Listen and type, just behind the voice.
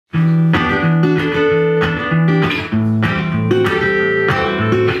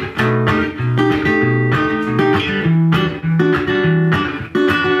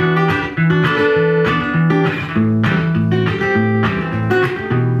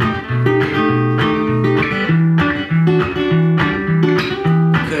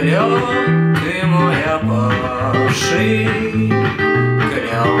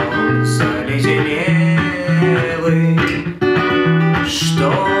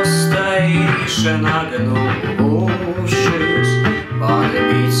выше нагнувшись под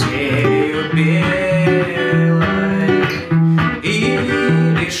метелью белой,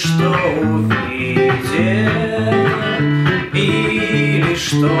 или что увидел, или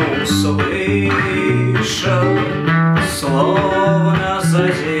что услышал, словно за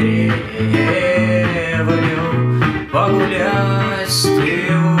деревню погулять ты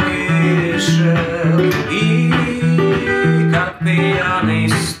вышел, и как пьяный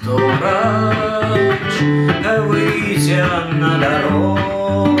сторож, выйдя на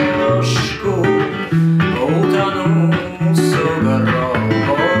дорожку, утонул в сугробе,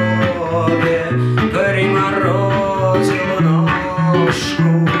 приморозил ножку.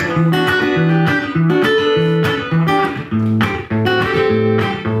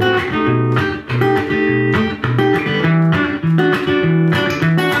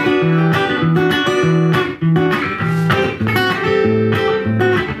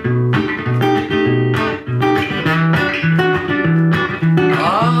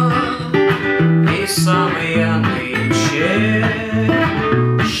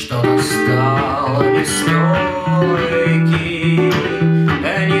 Что настал бесстройки,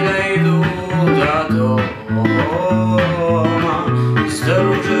 не дойду до дома с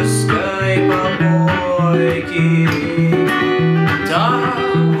дружеской побойки. Там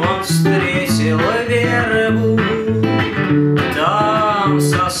он встретил вербу, там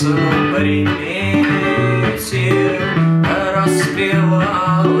сосну приметил,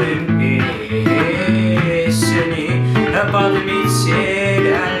 распевал им песни под метель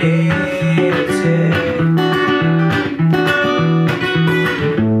о лете.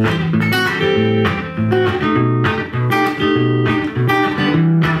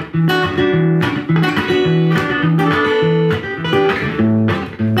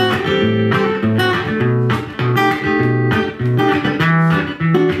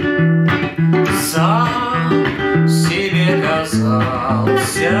 Сам себе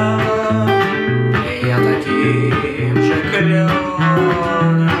казался я таким же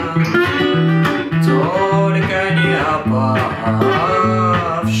Клёном, только не опавшим,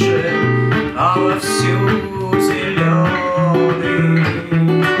 а вовсю зеленый,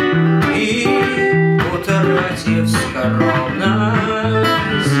 и, утратив скромность,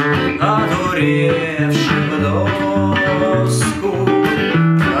 одуревшим доску,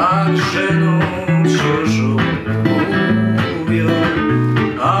 как жену чужую,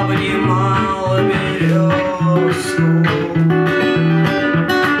 обнимал березку.